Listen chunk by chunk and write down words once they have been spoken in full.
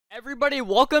Everybody,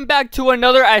 welcome back to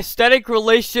another aesthetic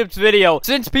relationships video.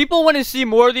 Since people want to see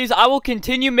more of these, I will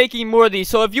continue making more of these.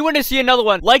 So if you want to see another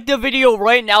one, like the video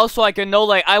right now so I can know,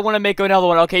 like, I want to make another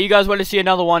one. Okay, you guys want to see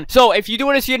another one. So if you do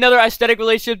want to see another aesthetic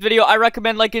relationships video, I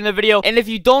recommend liking the video. And if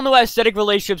you don't know what aesthetic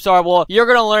relationships are, well, you're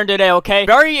gonna learn today, okay?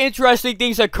 Very interesting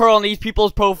things occur on these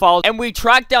people's profiles, and we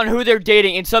track down who they're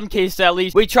dating. In some cases, at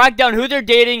least, we track down who they're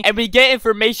dating, and we get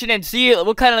information and see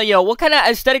what kind of, what kind of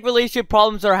aesthetic relationship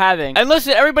problems they're having. And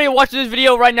listen, everybody watching this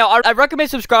video right now, I recommend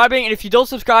subscribing, and if you don't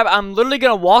subscribe, I'm literally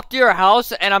gonna walk to your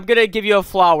house and I'm gonna give you a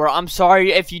flower. I'm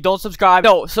sorry if you don't subscribe.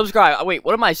 No, subscribe. Wait,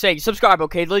 what am I saying? Subscribe,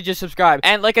 okay? Literally just subscribe.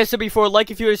 And like I said before,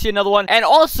 like if you want to see another one. And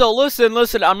also, listen,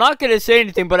 I'm not gonna say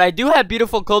anything, but I do have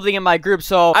beautiful clothing in my group,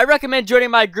 so I recommend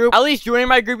joining my group. At least joining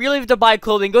my group. You don't even have to buy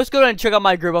clothing. Just go and check out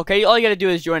my group, okay? All you gotta do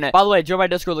is join it. By the way, join my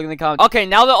Discord, look in the comments. Okay,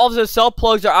 now that all of the sell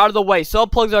plugs are out of the way, sell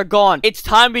plugs are gone, it's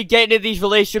time we get into these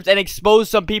relationships and expose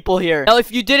some people here. Now,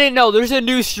 if you didn't know, there's a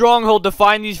new stronghold to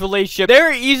find these relationships. They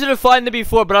were easy to find them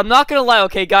before, but I'm not gonna lie,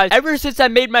 okay, guys? Ever since I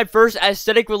made my first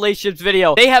aesthetic relationships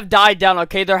video, they have died down,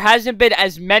 okay? There hasn't been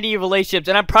as many relationships,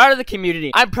 and I'm proud of the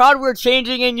community. I'm proud we're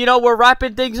changing, and, we're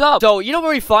wrapping things up. So, where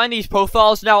we find these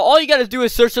profiles? Now, all you gotta do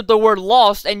is search up the word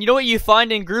Lost, and you know what you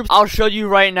find in groups? I'll show you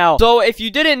right now. So, if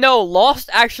you didn't know, Lost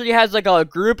actually has, like, a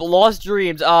group, Lost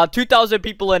Dreams, 2,000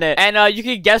 people in it, and, you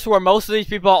can guess where most of these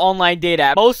people online date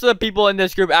at. Most of the people in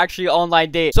this group actually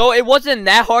online date. So, it wasn't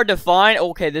that hard to find.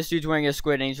 Okay, this dude's wearing a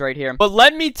squid and he's right here. But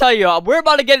let me tell you, we're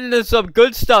about to get into some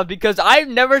good stuff because I've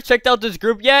never checked out this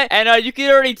group yet, and you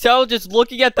can already tell just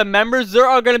looking at the members, there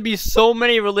are going to be so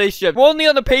many relationships. We're only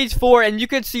on the page 4, and you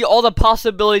can see all the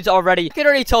possibilities already. You can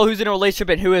already tell who's in a relationship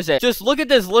and who isn't. Just look at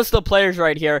this list of players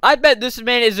right here. I bet this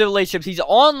man is in relationships. He's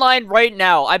online right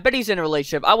now. I bet he's in a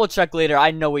relationship. I will check later.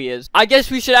 I know he is. I guess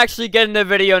we should actually get in the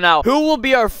video now. Who will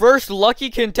be our first lucky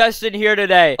contestant here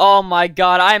today? Oh my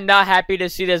god, I am not happy to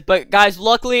see this, but guys,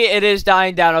 luckily it is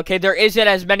dying down, okay? There isn't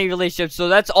as many relationships, so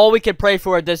that's all we can pray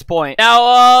for at this point.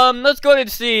 Now, let's go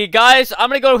and see. Guys, I'm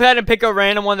gonna go ahead and pick a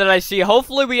random one that I see.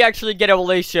 Hopefully we actually get a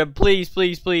relationship. Please,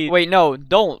 please, please. Wait, no,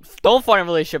 don't find a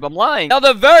relationship. I'm lying. Now,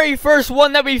 the very first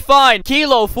one that we find,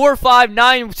 Kilo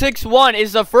 45961,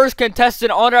 is the first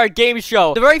contestant on our game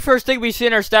show. The very first thing we see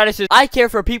in her status is, I care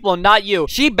for people, not you.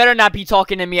 She better not be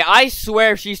talking to me. I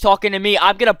swear if she's talking to me,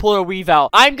 I'm gonna pull her weave out.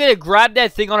 I'm gonna grab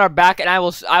that thing on her back, and I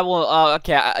will,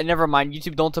 okay, never mind.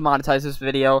 YouTube, don't demonetize this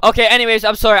video. Okay, anyways,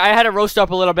 I'm sorry. I had to roast up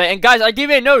a little bit. And guys, I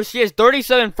didn't even notice she has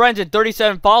 37 friends and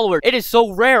 37 followers. It is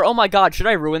so rare. Oh my god, should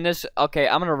I ruin this? Okay,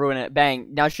 I'm gonna ruin it. Bang.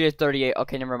 Now she has 38.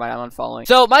 Okay, never mind. I'm unfollowing.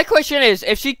 So, my question is,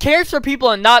 if she cares for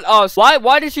people and not us,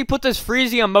 why did she put this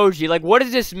freezing emoji? Like, what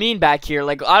does this mean back here?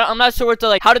 Like, I'm not sure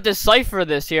how to decipher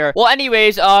this here. Well,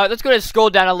 anyways, let's go ahead and scroll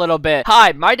down a little bit.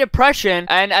 Hi, my depression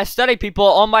and aesthetic people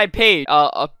on my page.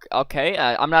 Okay,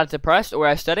 I'm not depressed or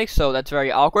aesthetic, so that's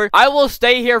very awkward. I will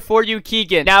stay here for you,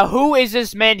 Keegan. Now, who is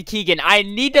this man, Keegan? I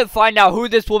need to find out who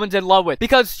this woman's in love with,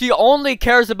 because she only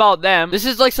cares about them. This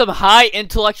is like some high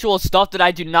intellectual stuff that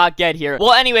I do not get here.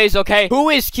 Well, anyways, okay, who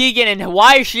is Keegan and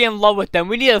why is she in love with them?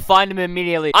 We need to find him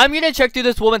immediately. I'm gonna check through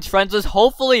this woman's friends list.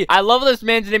 Hopefully, I love this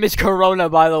man's name is Corona,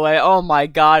 by the way. Oh my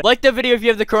god. Like the video if you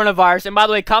have the coronavirus, and by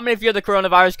the way, comment if you have the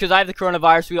coronavirus, because I have the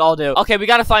coronavirus. We all do. Okay, we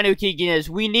gotta find who Keegan is.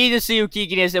 We need to see who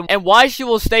Keegan is and why she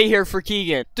will stay here for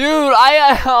Keegan. Dude,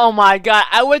 oh my god,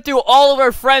 I went through all of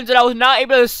her friends and I was not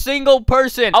able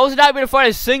to find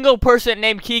a single person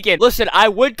named Keegan. Listen, I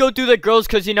would go through the girls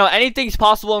because, anything's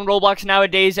possible in Roblox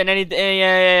nowadays and anything,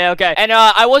 yeah, okay. And,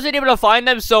 I wasn't able to find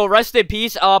them, so rest in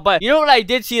peace, but you know what I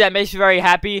did see that makes me very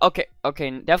happy?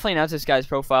 Okay, definitely not this guy's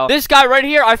profile. This guy right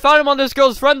here, I found him on this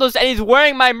girl's friend list, and he's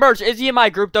wearing my merch. Is he in my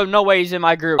group, though? No way he's in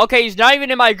my group. Okay, he's not even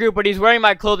in my group, but he's wearing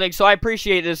my clothing, so I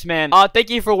appreciate this, man.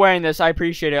 Thank you for wearing this. I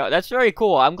appreciate it. That's very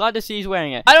cool. I'm glad to see he's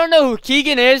wearing it. I don't know who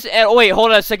Keegan is, and oh, wait,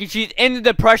 hold on a second. She's in the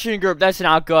depression group. That's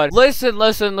not good. Listen.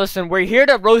 We're here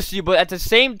to roast you, but at the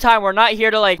same time, we're not here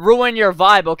to, ruin your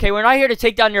vibe, okay? We're not here to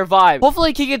take down your vibe.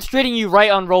 Hopefully, Keegan's treating you right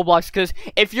on Roblox, because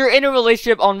if you're in a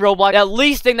relationship on Roblox, the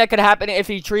least thing that could happen if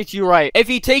he treats you right. If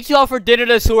he takes you out for dinner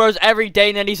to Soros every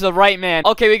day, then he's the right man.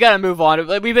 Okay, we gotta move on.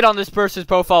 We've been on this person's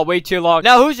profile way too long.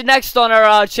 Now, who's next on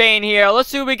our chain here? Let's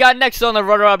see what we got next on the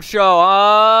runner-up show.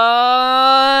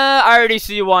 I already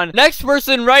see one. Next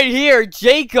person right here,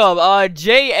 Jacob,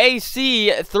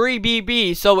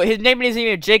 JAC3BB. So his name isn't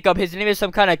even Jacob. His name is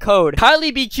some kind of code.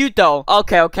 Kylie be cute though.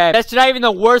 Okay. That's not even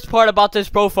the worst part about this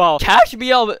profile. Cash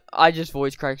BL. I just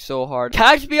voice cracked so hard.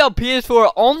 Cash BL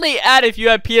PS4 only add if you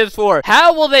have PS4.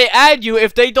 How will they add you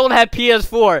if they don't have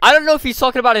PS4? I don't know if he's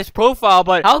talking about his profile,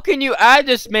 but how can you add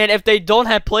this man if they don't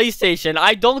have PlayStation?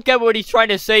 I don't get what he's trying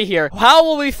to say here. How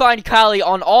will we find Kylie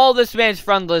on all this man's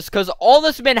friend list? Because all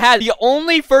this man has, the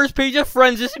only first page of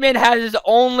friends this man has is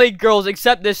only girls,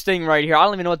 except this thing right here. I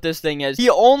don't even know what this thing is. He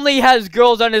only has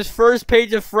girls on his first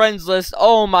page of friends list.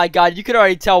 Oh my god, you can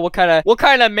already tell what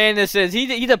kind of man this is.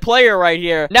 He's a player right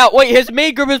here. Now, wait, his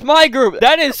main group is my group.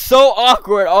 That is so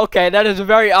awkward. Okay, that is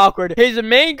very awkward. His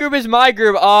main group is my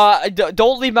group.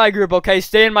 Don't leave my group, okay?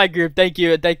 Stay in my group. Thank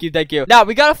you. Now,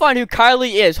 we gotta find who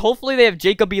Kylie is. Hopefully, they have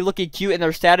Jacob be looking cute in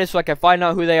their status so I can find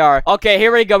out who they are. Okay,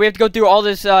 here we go. We have to go through all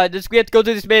this, we have to go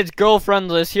through this man's girlfriend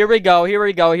list. Here we go.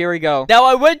 Now,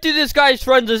 I went through this guy's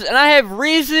friends list, and I have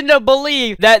reason to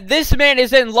believe that this man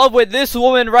is in love with this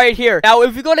woman right here. Now,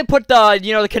 if you're going to put the,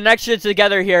 the connections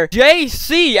together here,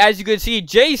 JC, as you can see,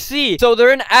 JC. So,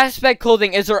 they're in Aspect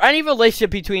Clothing. Is there any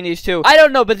relationship between these two? I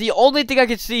don't know, but the only thing I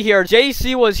can see here,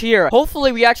 JC was here.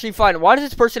 Hopefully, we actually find, why does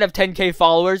this person have 10K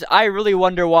followers? I really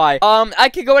wonder why. I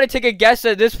could go ahead and take a guess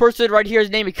that this person right here is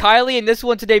named Kylie, and this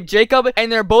one's named Jacob,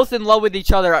 and they're both in love with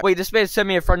each other. Wait, this man sent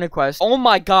me a friend request. Oh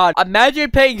my god.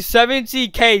 Imagine paying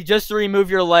 70K just to remove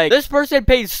your leg. This person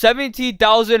paid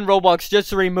 17,000 Robux just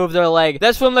to remove their leg.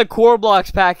 That's from the Core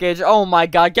Blocks package. Oh my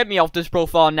god, get me off this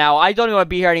profile now. I don't even want to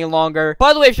be here any longer.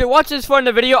 By the way, if you're watching this far in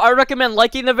the video, I recommend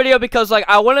liking the video because, like,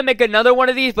 I want to make another one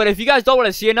of these, but if you guys don't want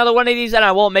to see another one of these, then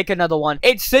I won't make another one.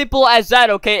 It's simple as that,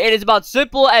 okay? It is about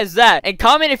simple as that. And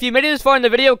comment, if you made it this far in the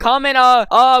video, comment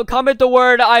the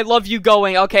word I love you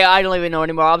going. Okay, I don't even know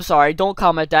anymore. I'm sorry. Don't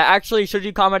comment that. Actually, should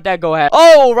you comment that? Go ahead.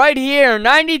 Oh, right here.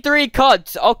 93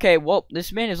 cuts. Okay, well,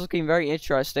 this man is looking very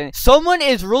interesting. Someone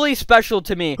is really special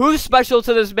to me. Who's special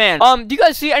to this man? Do you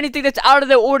guys see anything that's out of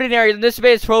the ordinary in this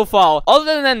man's profile?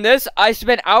 Other than this, I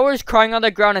spent hours crying on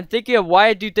the ground and thinking of why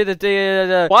I do things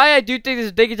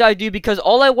I do because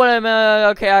all I want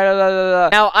to,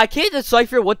 Now, I can't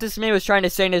decipher what this man was trying to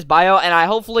say in his bio, and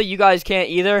hopefully you guys can't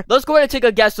either. Let's go ahead and take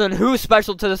a guess on who's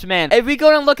special to this man. If we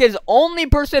go and look at his only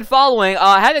person following,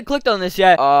 I haven't clicked on this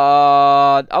yet.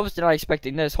 I was not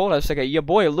expecting this. Hold on a second. Your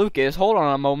boy Lucas. Hold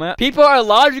on a moment. People are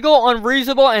logical,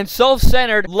 unreasonable, and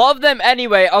self-centered. Love them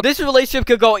anyway. This relationship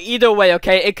could go either way,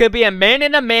 okay? It could be a man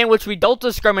and a man, which we don't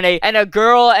discriminate, and a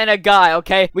girl and a guy,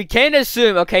 okay? We can't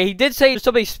assume, okay? He did say there's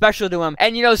somebody special to him.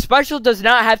 And, special does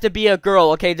not have to be a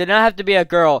girl, okay? Does not have to be a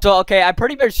girl. So, okay, I'm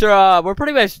pretty much sure, we're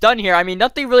pretty much done here. I mean,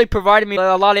 nothing really provided me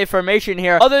a lot of information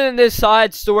here. Other than this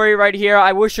side story right here,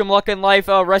 I wish him luck in life.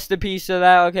 Rest in peace to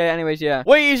that. Okay, anyways, yeah.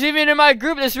 Wait, he's even in my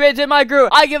group. This man's in my group.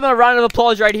 I give him a round of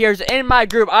applause right here. He's in my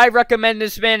group. I recommend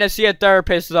this man to see a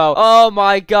therapist, though. Oh,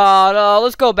 my God.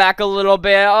 Let's go back a little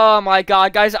bit. Oh, my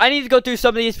God. Guys, I need to go through some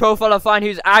of these profiles to find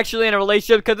who's actually in a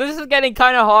relationship because this is getting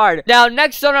kind of hard. Now,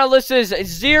 next on our list is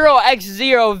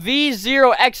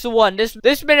 0x0v0x1.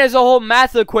 This man has a whole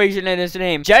math equation in his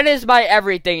name. Jen is my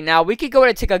everything. Now, we could go ahead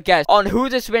and take a guess on who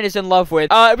this man is in love with.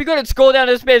 If we go and scroll down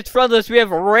this man's friend list, we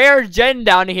have Rare Jen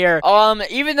down here.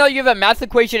 Even though you have a math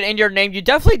equation in your name, you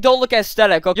definitely don't look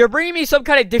aesthetic. Okay? You're bringing me some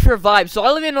kind of different vibe. So I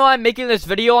don't even know why I'm making this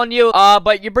video on you.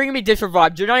 But you're bringing me different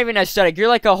vibes. You're not even aesthetic. You're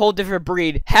like a whole different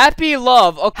breed. Happy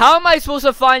love. Okay, how am I supposed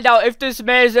to find out if this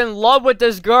man is in love with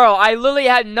this girl? I literally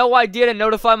had no idea to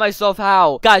notify myself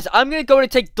how. Guys, I'm gonna go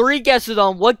and take 3 guesses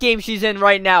on what game she's in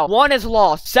right now. 1 is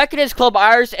Lost, 2nd is Club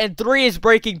Iris, and 3 is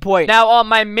Breaking Point. Now,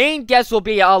 my main guess will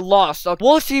be Lost. Okay.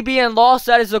 Will she be in Lost?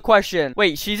 That is the question.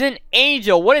 Wait, she's in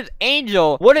Angel. What is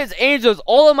Angel? What is Angel?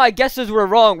 All of my guesses were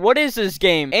wrong. What is this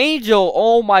game? Angel.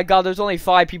 Oh my god, there's only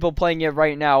 5 people playing it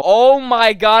right now. Oh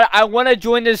my god, I want to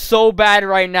join this so bad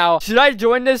right now. Should I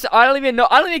join this? I don't even know.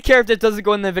 I don't even care if this doesn't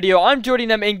go in the video. I'm joining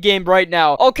them in game right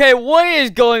now. Okay, what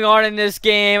is going on in this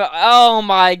game? Oh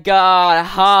my god.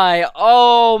 Hi.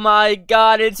 Oh my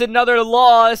god, it's another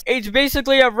Lost. It's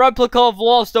basically a replica of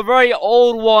Lost, a very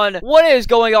old one. What is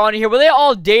going on here? Were they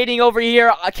all dating over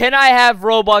here? Can I have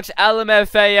Robux?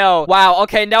 LMFAO. Wow,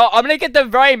 okay, now I'm gonna get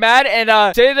them very mad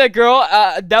and say to the girl,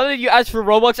 now that you asked for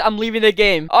Robux, I'm leaving the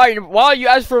game. Alright, wow, you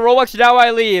asked for Robux, now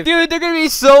I leave. Dude, they're gonna be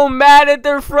so mad at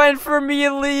their friend for me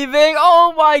leaving.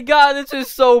 Oh my god, this is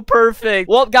so perfect.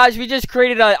 Well, guys, we just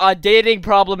created a dating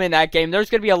problem in that game. There's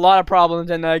gonna be a lot of problems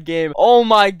in that game. Oh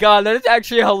my god, that is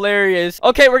actually hilarious.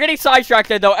 Okay, we're getting sidetracked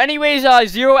there, though. Anyways,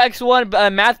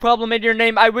 0x1 math problem in your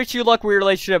name. I wish you luck with your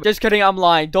relationship. Just kidding, I'm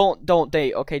lying. Don't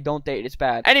date, okay? Don't date. It's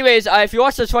bad. Anyways, if you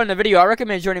watched this far in the video, I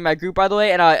recommend joining my group. group, by the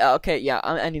way. And okay, yeah,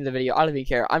 I'm ending the video. I don't even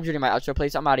care. I'm doing my outro,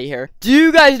 please. I'm out of here. Do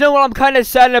you guys know what I'm kind of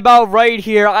sad about right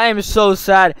here? I am so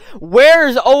sad.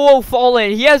 Where's OO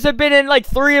Fallen? He hasn't been in like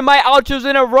 3 of my outros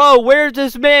in a row. Where's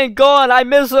this man gone? I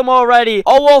miss him already.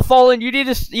 OO Fallen, you need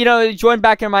to, you know, join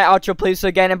back in my outro, please,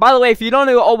 again. And by the way, if you don't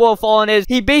know who OO Fallen is,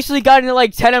 he basically got into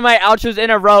like 10 of my outros in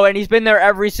a row, and he's been there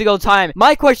every single time.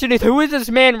 My question is, who is this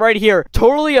man right here?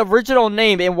 Totally original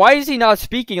name, and why is he not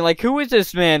speaking? Like, who is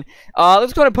this man?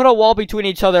 Let's go and put a wall between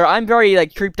each other. I'm very,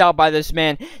 like, creeped out by this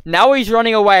man. Now he's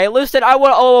running away. Listen, I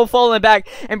want OO Fallen back.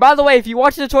 And by the way, if you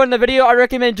watch this one in the video, I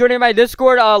recommend joining my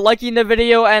Discord, liking the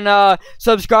video, and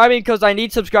subscribing, because I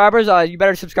need subscribers. You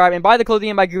better subscribe and buy the clothing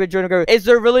in my group and join a group. Is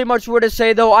there really much more to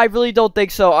say, though? I really don't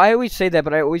think so. I always say that,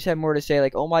 but I always have more to say.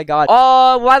 Like, oh my god.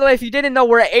 By the way, if you didn't know,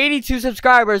 we're at 82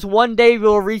 subscribers. One day we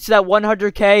will reach that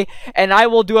 100k, and I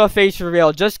will do a face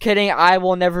reveal. Just kidding. I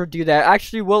will never do that.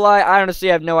 Actually, will I? I honestly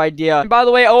have no idea. And by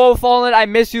the way, OO Fallen, I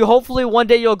miss you. Hopefully, one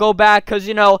day you'll go back, because,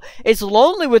 you know, it's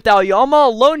lonely without you. I'm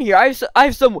all alone here. I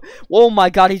have some... Oh my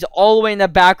god, he's all the way in the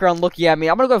background looking at me.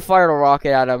 I'm gonna go fire a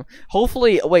rocket at him.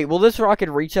 Hopefully... Wait, will this rocket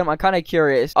reach him? I'm kind of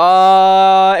curious.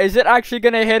 Is it actually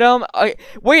gonna hit him?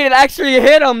 Wait, it actually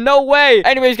hit him. No way.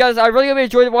 Anyways, guys, I really hope you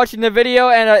enjoyed watching the video,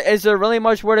 and is there really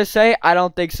much more to say? I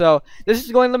don't think so. This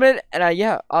is Going Limited, and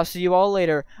yeah, I'll see you all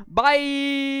later.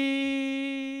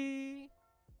 Bye!